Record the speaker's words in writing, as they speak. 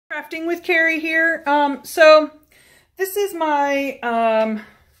Crafting with Carrie here. So this is my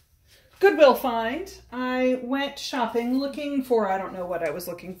Goodwill find. I went shopping looking for, I don't know what I was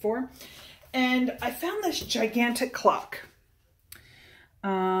looking for, and I found this gigantic clock.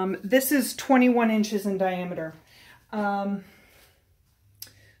 This is 21 inches in diameter. So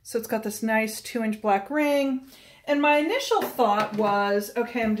it's got this nice 2-inch black ring. And my initial thought was,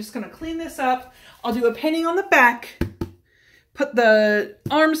 okay, I'm just going to clean this up. I'll do a painting on the back, put the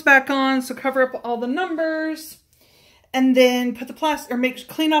arms back on, so cover up all the numbers, and then put the plastic, or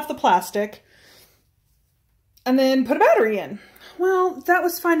clean off the plastic, and then put a battery in. Well, that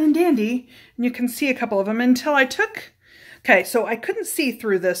was fine and dandy, and you can see a couple of them until I took, okay, so I couldn't see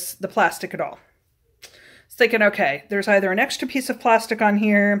through the plastic at all. I was thinking, okay, there's either an extra piece of plastic on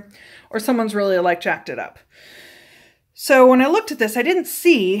here, or someone's really jacked it up. So when I looked at this, I didn't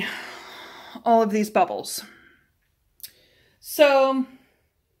see all of these bubbles. So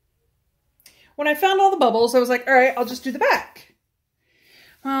when I found all the bubbles, I was like, all right, I'll just do the back.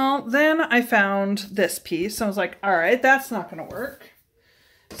 Well, then I found this piece. I was like, all right, that's not going to work.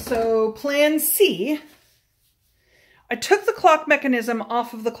 So plan C, I took the clock mechanism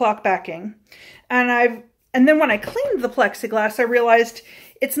off of the clock backing, and then when I cleaned the plexiglass, I realized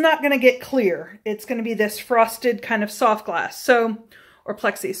it's not going to get clear. It's going to be this frosted kind of soft glass, or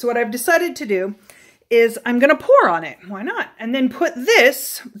plexi. So what I've decided to do is I'm going to pour on it. Why not? And then put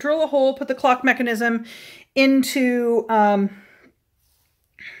this, drill a hole, put the clock mechanism into the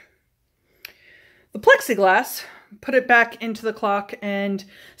plexiglass, put it back into the clock, and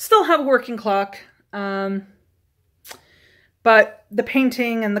still have a working clock. But the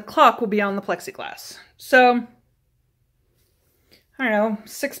painting and the clock will be on the plexiglass. So, I don't know,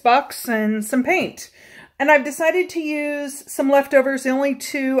 $6 and some paint. And I've decided to use some leftovers. The only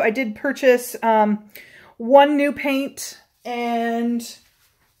two I did purchase, one new paint and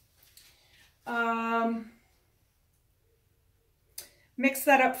mix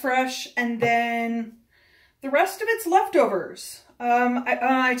that up fresh, and then the rest of it's leftovers.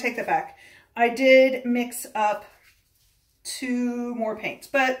 I take that back. I did mix up 2 more paints,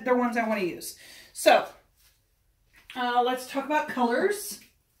 but they're ones I want to use. So let's talk about colors.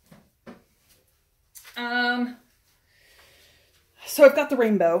 So I've got the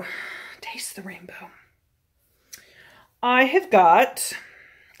rainbow. Taste the rainbow. I have got,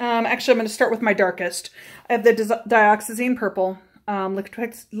 actually I'm going to start with my darkest. I have the dioxazine purple,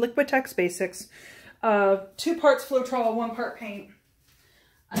 Liquitex Basics, 2 parts Floetrol, 1 part paint.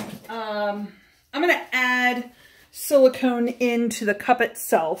 I'm going to add silicone into the cup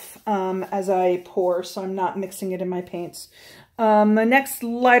itself as I pour, so I'm not mixing it in my paints. The next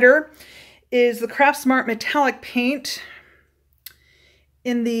lighter is the Craftsmart metallic paint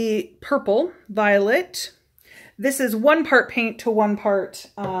in the purple violet. This is 1 part paint to 1 part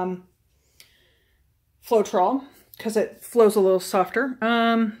Floetrol because it flows a little softer.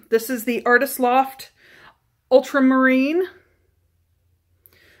 This is the Artist Loft Ultramarine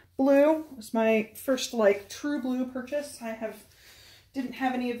blue. It was my first true blue purchase. Didn't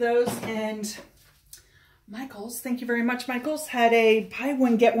have any of those, and Michaels, thank you very much, Michaels, had a buy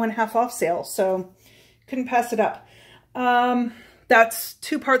one get one half off sale, so couldn't pass it up. That's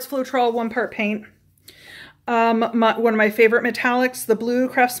 2 parts Floetrol, 1 part paint. One of my favorite metallics, the blue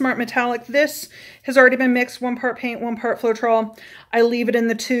Craftsmart metallic. This has already been mixed, 1 part paint, 1 part Floetrol. I leave it in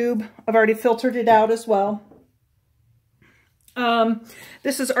the tube. I've already filtered it out as well.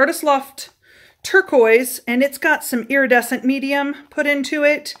 This is Artist Loft Turquoise, and it's got some iridescent medium put into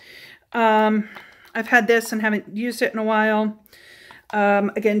it. I've had this and haven't used it in a while.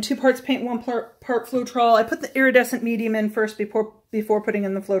 Again, 2 parts paint, 1 part Floetrol. I put the iridescent medium in first before putting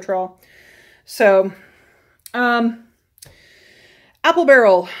in the Floetrol. So, Apple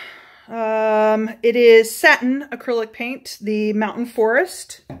Barrel. It is satin acrylic paint, the Mountain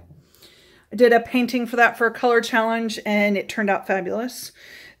Forest. I did a painting for that for a color challenge, and it turned out fabulous.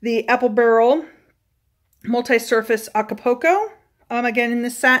 The Apple Barrel Multi-Surface Acapulco, again in the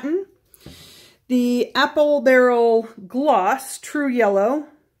satin. The Apple Barrel Gloss True Yellow.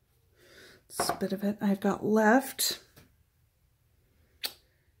 That's a bit of it I've got left.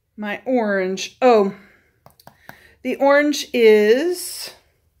 My orange. Oh, the orange is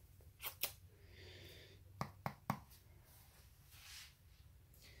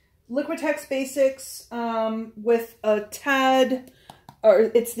Liquitex Basics with a tad, or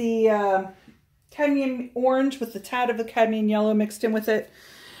it's the cadmium orange with the tad of the cadmium yellow mixed in with it.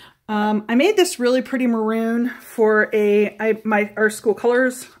 I made this really pretty maroon for our school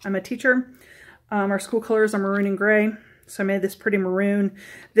colors. I'm a teacher. Our school colors are maroon and gray. So I made this pretty maroon.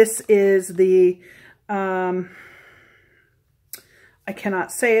 This is the I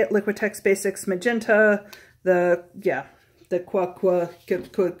cannot say it, Liquitex Basics Magenta, the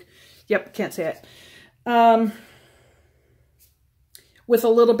yep, can't say it. With a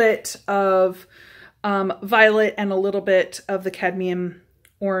little bit of violet and a little bit of the cadmium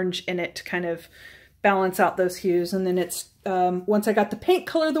orange in it to kind of balance out those hues. And then it's, once I got the paint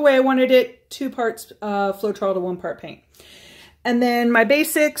color the way I wanted it, 2 parts Floetrol to 1 part paint. And then my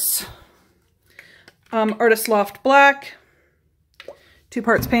basics, Artist Loft Black, 2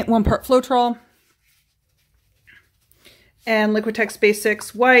 parts paint, 1 part Floetrol. And Liquitex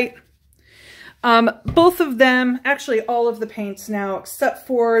Basics White. Both of them, actually all of the paints now, except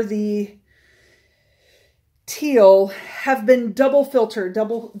for the teal, have been double filtered,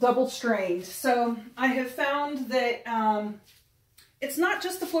 double strained. So I have found that it's not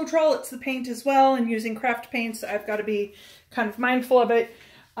just the Floetrol, it's the paint as well. And using craft paints, I've got to be kind of mindful of it.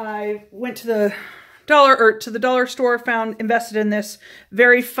 I went to the dollar store, invested in this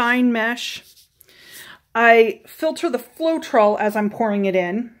very fine mesh. I filter the Floetrol as I'm pouring it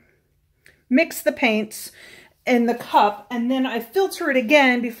in, mix the paints in the cup, and then I filter it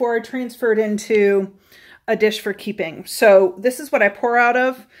again before I transfer it into a dish for keeping. So this is what I pour out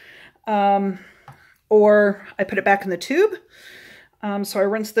of, or I put it back in the tube. So I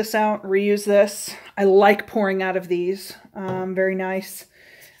rinse this out, reuse this. I like pouring out of these, very nice.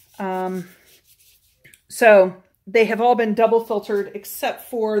 So they have all been double filtered except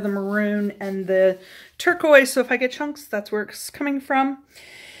for the maroon and the turquoise. So if I get chunks, that's where it's coming from.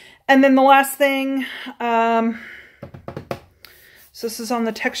 And then the last thing, so this is on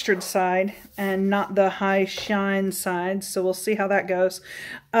the textured side and not the high shine side. So we'll see how that goes.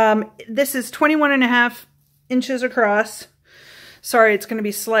 This is 21.5 inches across. Sorry, it's going to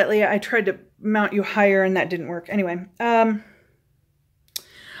be slightly, I tried to mount you higher and that didn't work. Anyway, I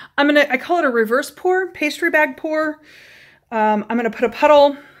call it a reverse pour, pastry bag pour. I'm going to put a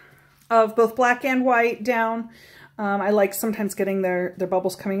puddle of both black and white down. I like sometimes getting their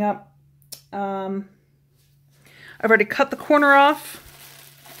bubbles coming up. I've already cut the corner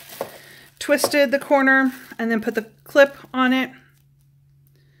off, twisted the corner, and then put the clip on it.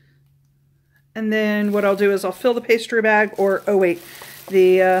 And then what I'll do is I'll fill the pastry bag, or, oh wait,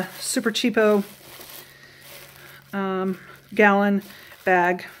 the super cheapo gallon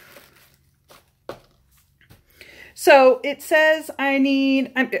bag. So it says I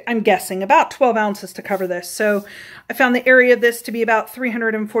need, I'm guessing, about 12 ounces to cover this. So I found the area of this to be about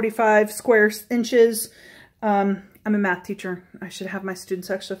 345 square inches. I'm a math teacher. I should have my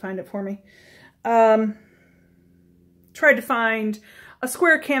students actually find it for me. Tried to find a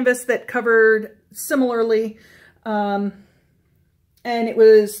square canvas that covered similarly. And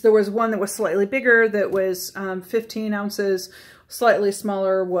there was one that was slightly bigger that was 15 ounces. Slightly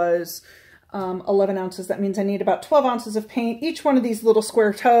smaller was 11 ounces. That means I need about 12 ounces of paint. Each one of these little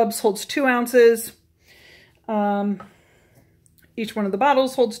square tubs holds 2 ounces. Each one of the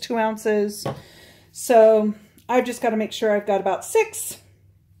bottles holds 2 ounces. So I've just got to make sure I've got about 6.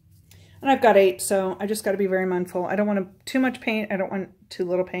 And I've got 8, so I just got to be very mindful. I don't want too much paint. I don't want too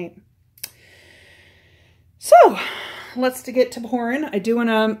little paint. So let's get to pouring. I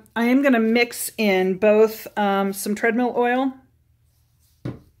am going to mix in both some treadmill oil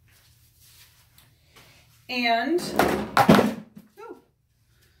and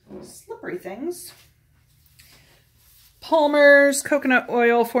slippery things. Palmer's coconut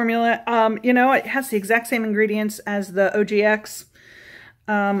oil formula. You know, it has the exact same ingredients as the OGX.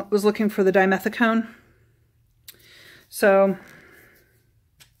 Was looking for the dimethicone. So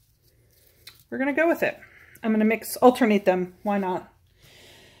we're going to go with it. I'm going to alternate them. Why not?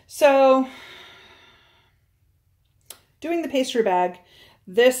 So doing the pastry bag,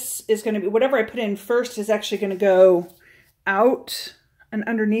 this is going to be, whatever I put in first is actually going to go out and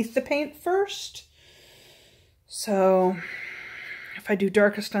underneath the paint first. So if I do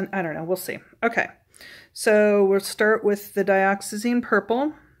darkest on, I don't know, we'll see. Okay. So we'll start with the dioxazine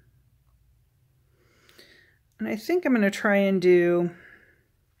purple. And I think I'm going to try and do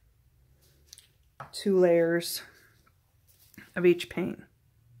 2 layers of each paint.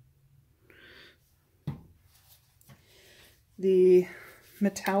 The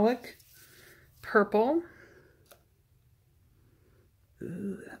metallic purple.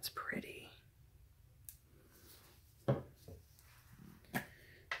 Ooh, that's pretty.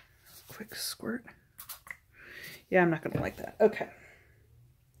 Quick squirt. Yeah, I'm not going to like that. Okay.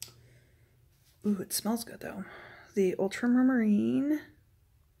 Ooh, it smells good, though. The ultramarine.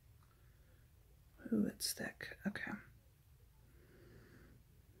 Ooh, it's thick. Okay.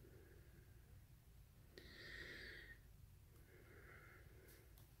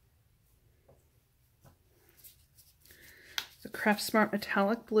 The Craft Smart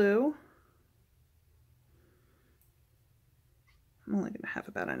Metallic Blue. I'm only going to have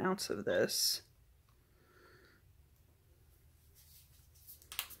about an ounce of this.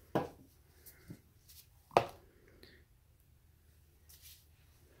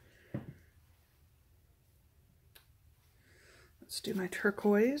 Let's do my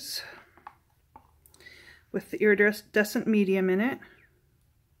turquoise with the iridescent medium in it.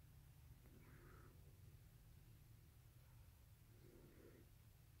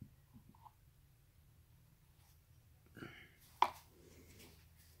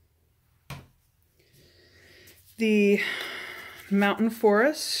 The Mountain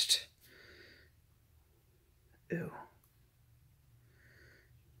Forest. Ooh. I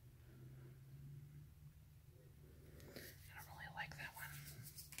don't really like that one.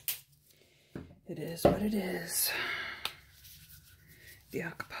 It is what it is. The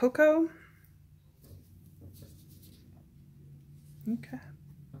Acapulco. Okay.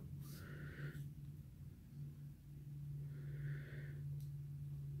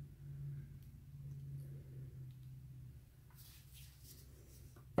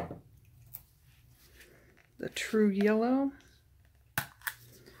 The True Yellow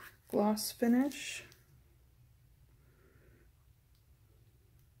gloss finish.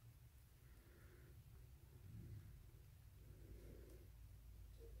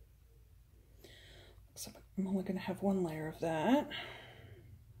 So I'm only going to have one layer of that.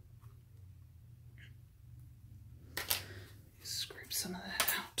 Scrape some of that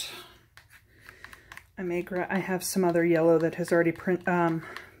out. I have some other yellow that has already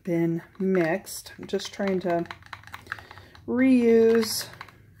been mixed. I'm just trying to reuse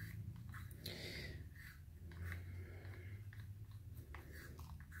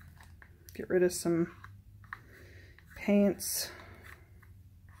get rid of some paints.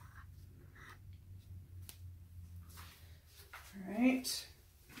 All right.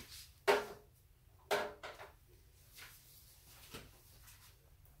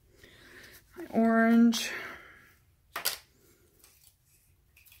 My orange.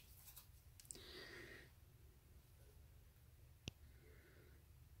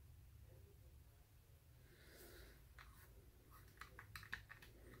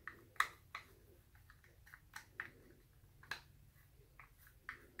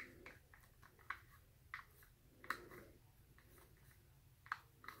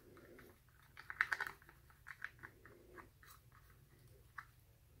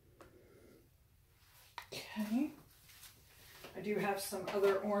 Okay, I do have some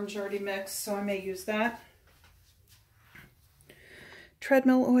other orange already mixed, so I may use that.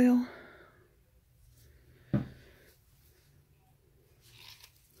 Treadmill oil.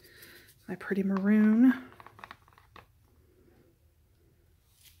 My pretty maroon.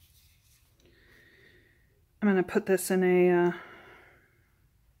 I'm going to put this in a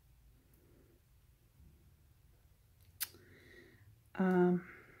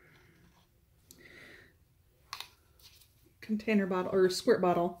container bottle or squirt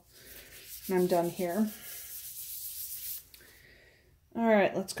bottle, and I'm done here. All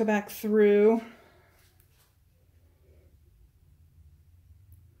right, let's go back through.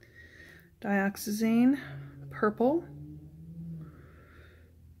 Dioxazine, purple.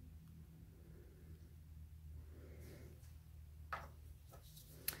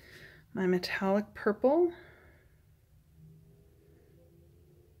 My metallic purple.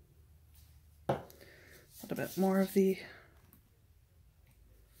 A little bit more of the...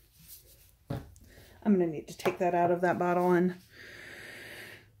 I'm going to need to take that out of that bottle and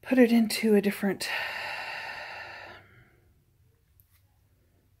put it into a different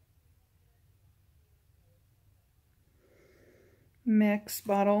mix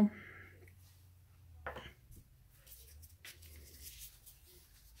bottle.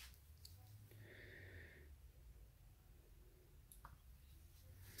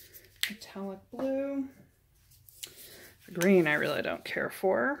 Metallic blue. The green I really don't care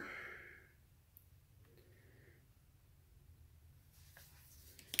for.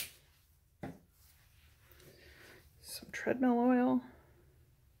 Some treadmill oil.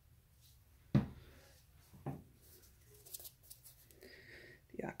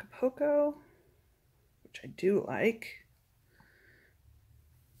 The Acapulco, which I do like.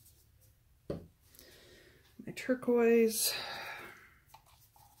 My turquoise.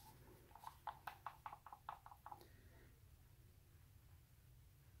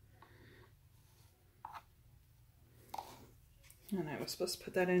 And I was supposed to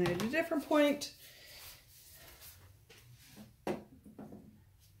put that in at a different point. Oh,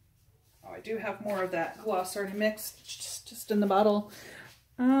 I do have more of that gloss already mixed, just in the bottle.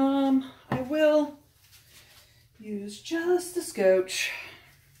 I will use just the scotch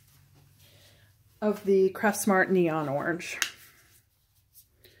of the Craft Smart Neon Orange.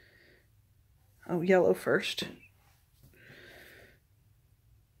 Oh, yellow first.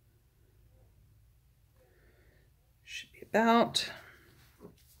 Should be about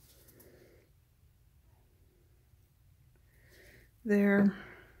there.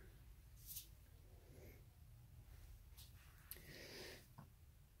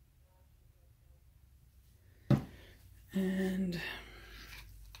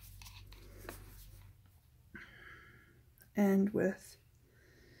 And with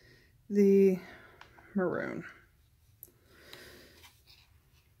the maroon.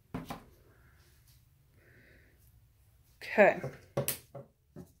 Okay.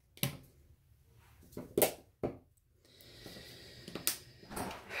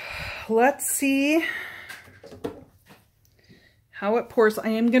 Let's see how it pours. I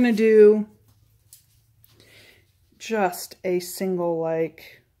am going to do just a single,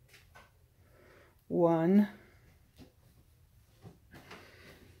 like, 1,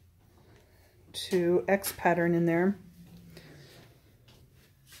 2 X pattern in there.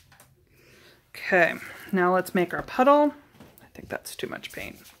 Okay, now let's make our puddle. I think that's too much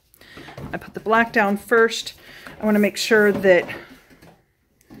paint. I put the black down first. I want to make sure that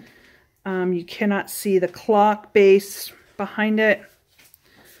you cannot see the clock base behind it.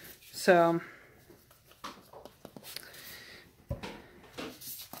 So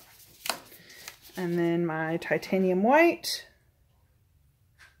and then my titanium white.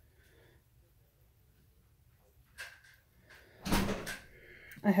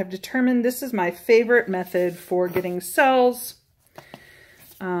 I have determined this is my favorite method for getting cells.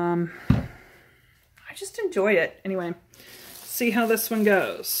 I just enjoy it. Anyway, see how this one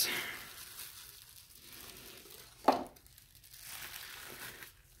goes.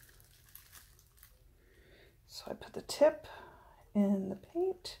 So I put the tip in the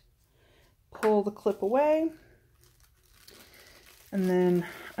paint, pull the clip away, and then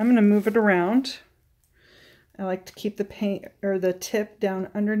I'm going to move it around. I like to keep the paint or the tip down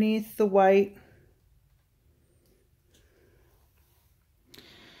underneath the white.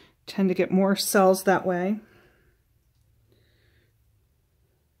 Tend to get more cells that way.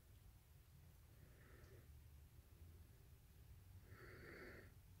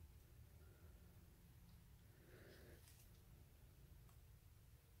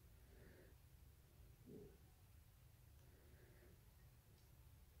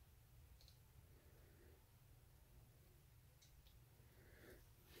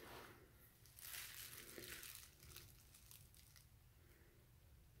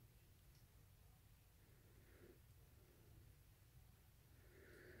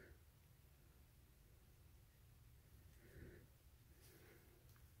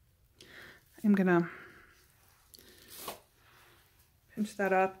 I'm gonna pinch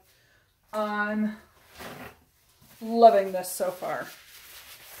that up. I'm loving this so far.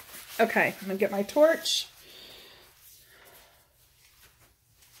 Okay, I'm gonna get my torch.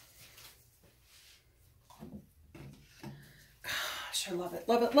 Gosh, I love it,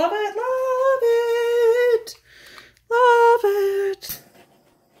 love it, love it, love it, love it.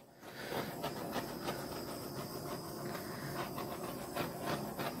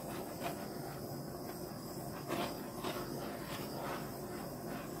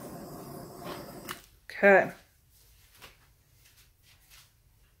 Okay.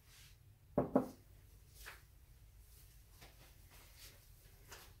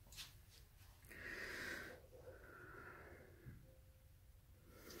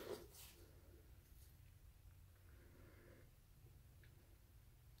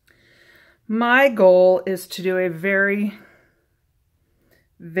 My goal is to do a very,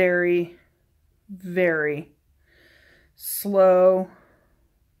 very, very slow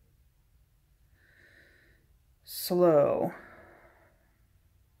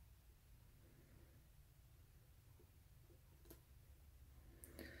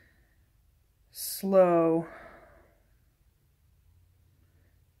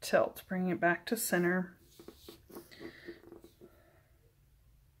tilt, bring it back to center.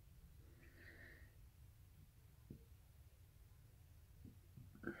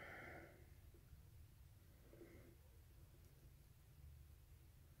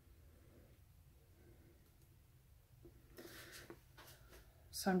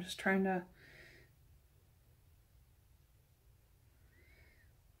 So I'm just trying to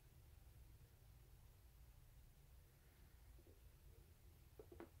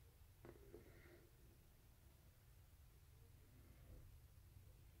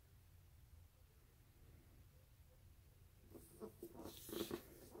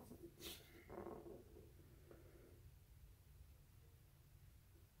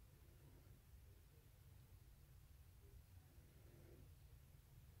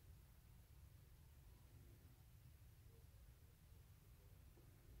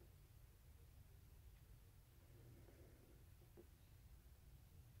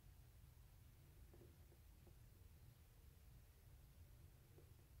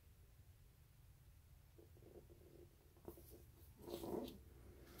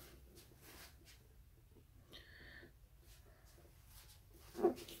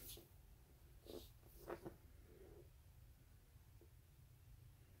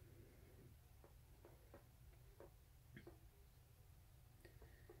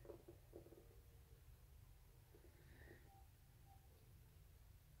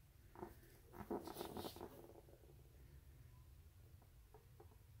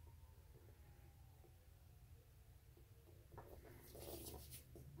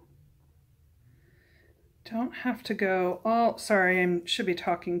don't have to go, oh, sorry, I should be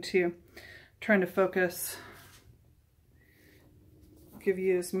talking to you. Trying to focus. Give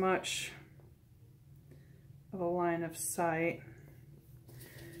you as much of a line of sight.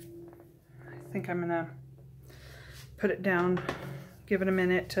 I think I'm gonna put it down, give it a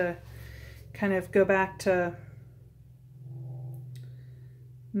minute to kind of go back to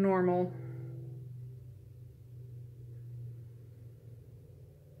normal.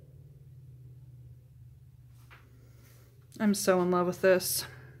 I'm so in love with this.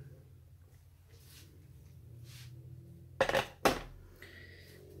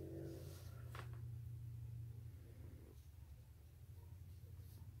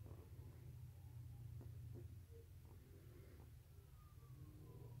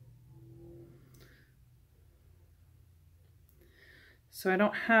 So I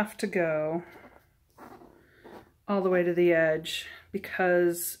don't have to go all the way to the edge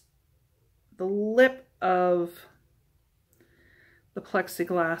because the lip of the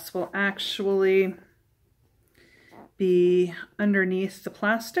plexiglass will actually be underneath the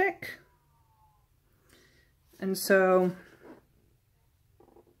plastic. And so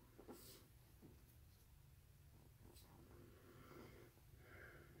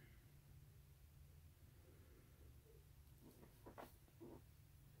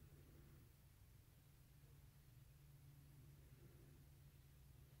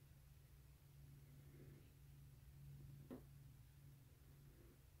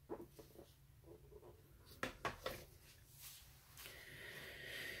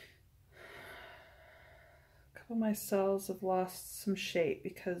my cells have lost some shape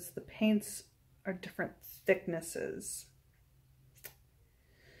because the paints are different thicknesses.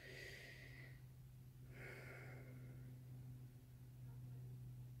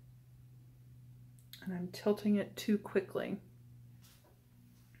 And I'm tilting it too quickly.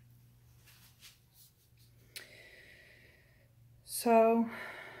 So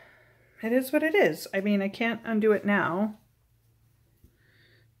it is what it is. I mean, I can't undo it now.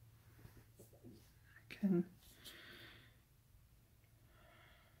 I can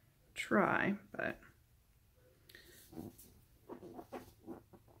try, but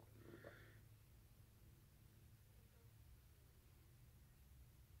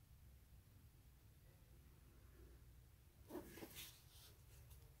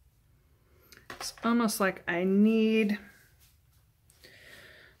it's almost like I need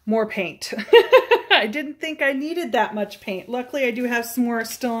more paint. I didn't think I needed that much paint. Luckily, I do have some more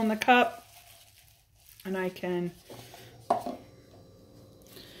still in the cup, and I can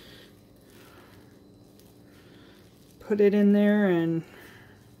put it in there and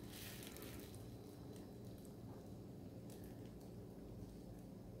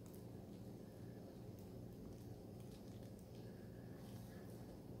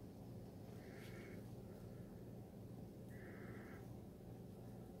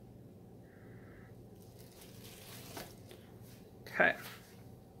okay.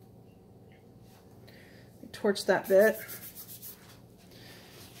 Torch that bit.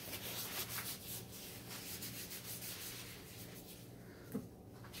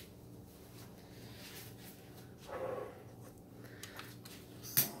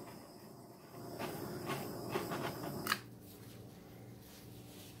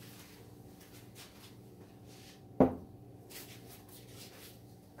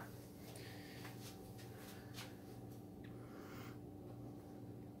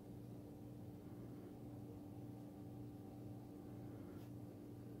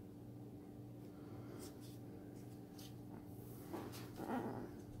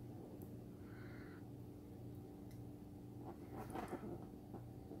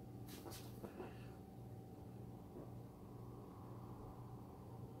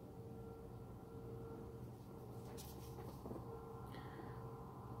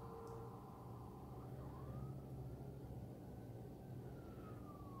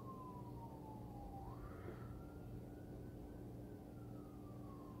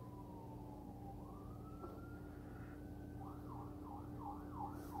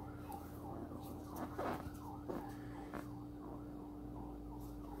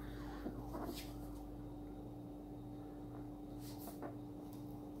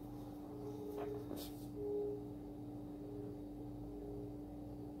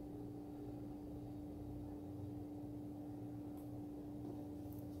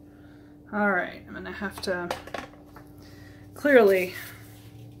 All right, I'm gonna have to clearly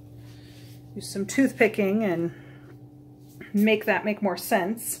use some toothpicking and make that make more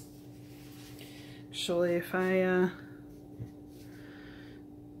sense. Actually, if I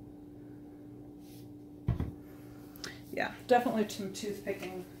yeah, definitely some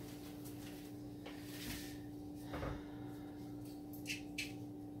toothpicking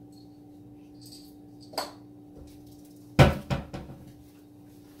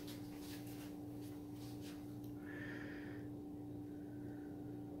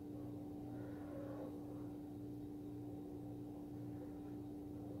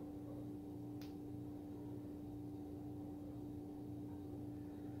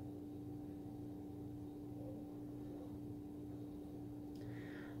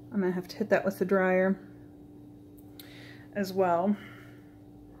I'm gonna have to hit that with the dryer as well.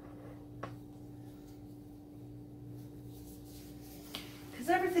 Because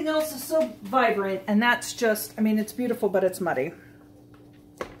everything else is so vibrant, and that's just, I mean, it's beautiful, but it's muddy.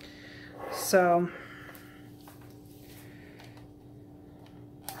 So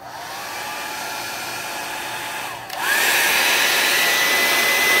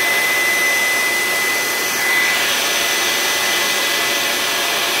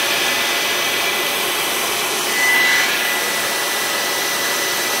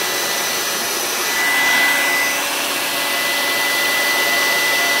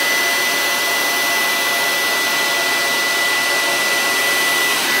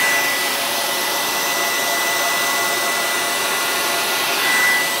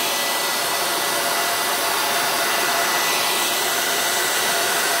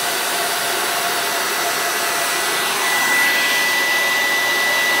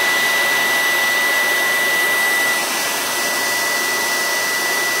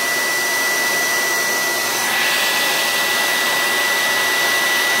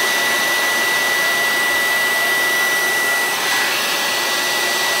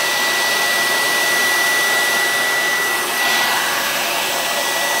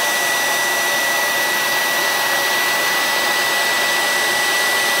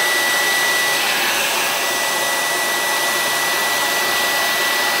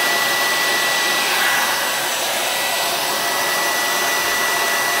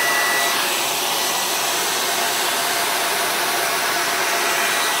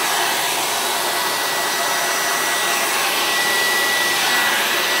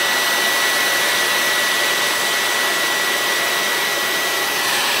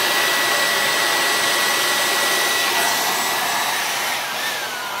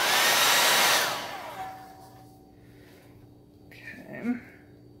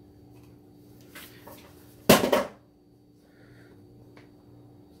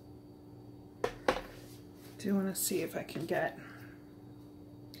do want to see if I can get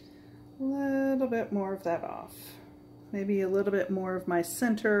a little bit more of that off. Maybe a little bit more of my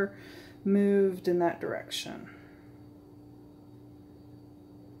center moved in that direction.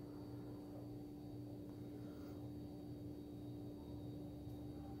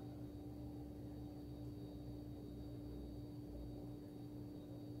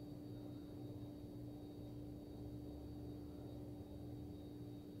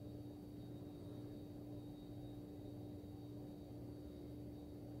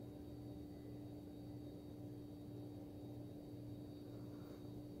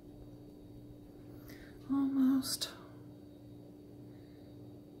 Almost.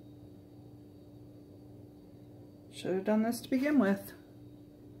 Should have done this to begin with,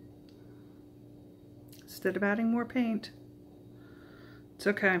 instead of adding more paint. It's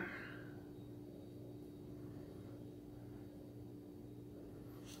okay.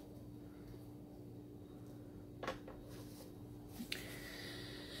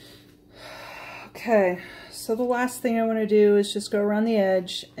 Okay, so the last thing I want to do is just go around the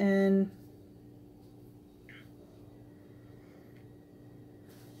edge, and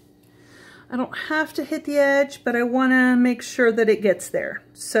I don't have to hit the edge, but I want to make sure that it gets there.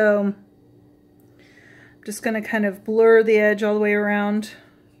 So I'm just going to kind of blur the edge all the way around.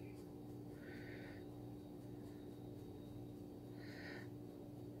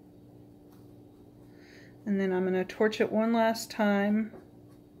 And then I'm going to torch it one last time.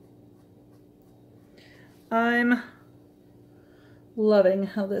 I'm loving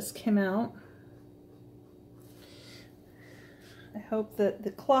how this came out. I hope that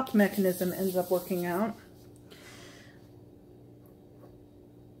the clock mechanism ends up working out.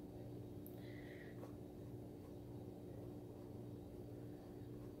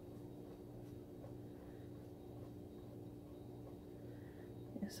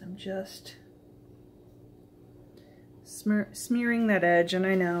 Yes, I'm just smearing that edge, and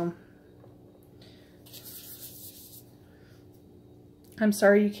I know. I'm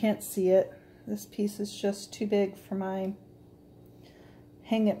sorry you can't see it. This piece is just too big for my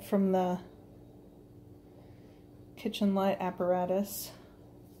hang it from the kitchen light apparatus.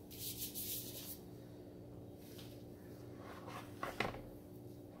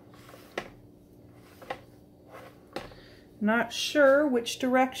 Not sure which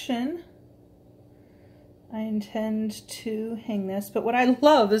direction I intend to hang this, but what I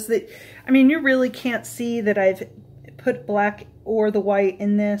love is that, I mean, you really can't see that I've put black or the white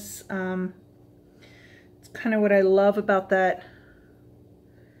in this. It's kind of what I love about that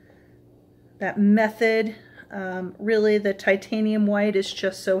method. Really, the titanium white is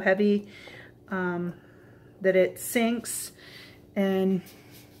just so heavy that it sinks, and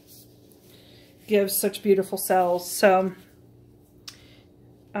gives such beautiful cells. So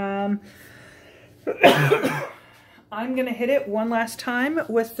I'm going to hit it one last time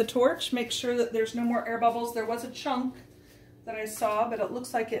with the torch, make sure that there's no more air bubbles. There was a chunk that I saw, but it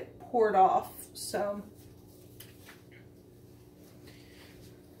looks like it poured off. So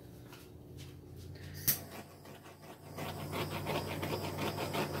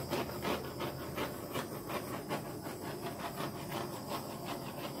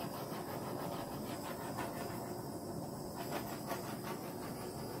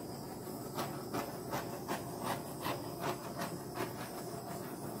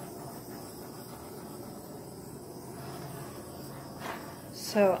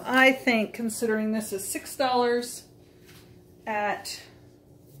So I think, considering this is $6 at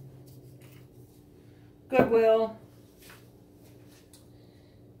Goodwill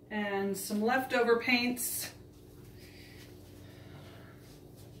and some leftover paints,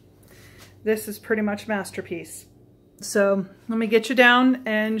 this is pretty much a masterpiece. So let me get you down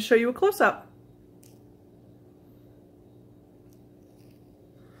and show you a close-up.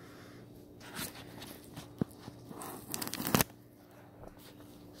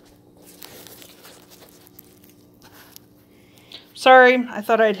 Sorry, I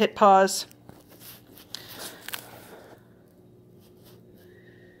thought I'd hit pause.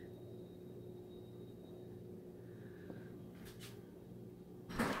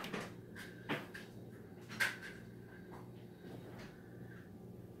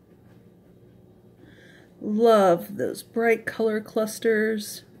 Love those bright color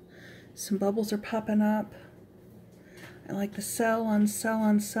clusters. Some bubbles are popping up. I like the cell on cell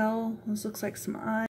on cell. This looks like some eyes.